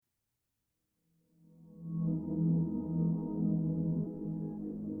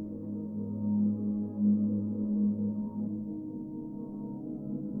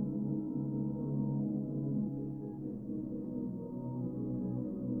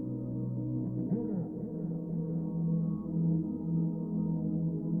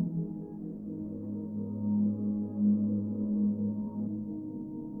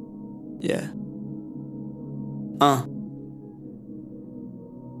Yeah. I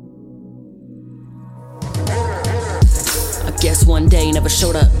guess one day never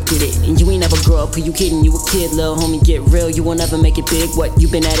showed up, did it? And you ain't never grow up, who you kidding? You a kid, lil' homie, get real, you won't ever make it big. What, you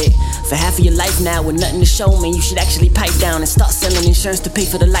been at it for half of your life now with nothing to show, man, you should actually pipe down and start selling insurance to pay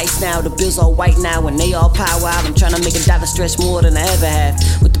for the lights now. The bills all white now and they all power out. I'm trying to make $1 stretch more than I ever have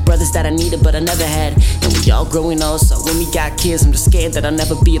with the brothers that I needed but I never had. And we all growing old, so when we got kids, I'm just scared that I'll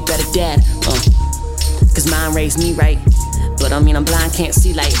never be a better dad. Cause mine raised me right, but I'm blind, can't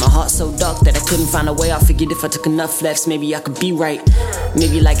see light. My heart's so dark that I couldn't find a way. I figured if I took enough lefts, maybe I could be right.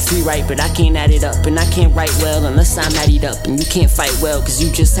 Maybe like 3 right, but I can't add it up. And I can't write well unless I'm added up. And you can't fight well, cause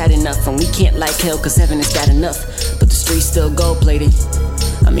you just had enough. And we can't like hell, cause heaven is bad enough. But the streets still gold plated.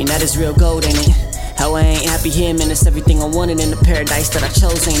 That is real gold, ain't it? How I ain't happy here, man, it's everything I wanted in the paradise that I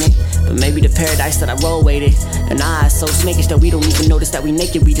chose, ain't it? But maybe the paradise that I roll waited. And our eyes so snakish that we don't even notice that we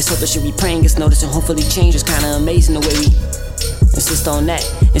naked. We just hope the shit we praying gets noticed and hopefully change. It's kinda amazing the way we insist on that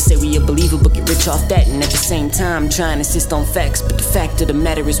and say we a believer but get rich off that. And at the same time try and insist on facts, but the fact of the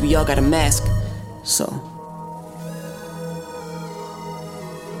matter is we all got a mask. So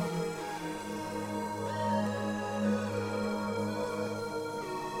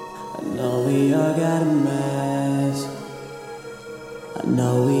I know we all got a mask. I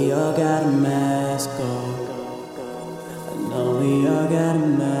know we all got a mask. I know we all got a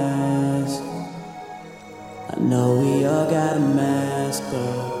mask. I know we all got a mask.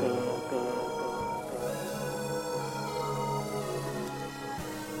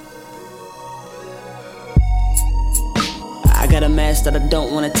 I got a mask that I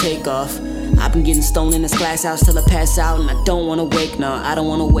don't wanna take off. I've been getting stoned in this glass house till I pass out, and I don't wanna wake, no, I don't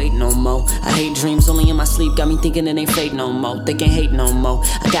wanna wait no more. I hate dreams only in my sleep, got me thinking it ain't fate no more. They can't hate no more.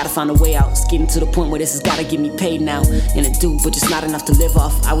 I gotta find a way out, it's getting to the point where this has gotta get me paid now. And it do, but just not enough to live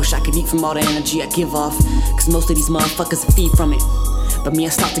off. I wish I could eat from all the energy I give off, cause most of these motherfuckers feed from it. But me, I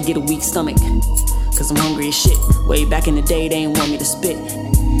start to get a weak stomach, cause I'm hungry as shit. Way back in the day, they ain't want me to spit.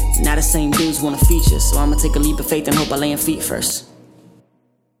 Now the same dudes wanna feature, so I'ma take a leap of faith and hope I land feet first.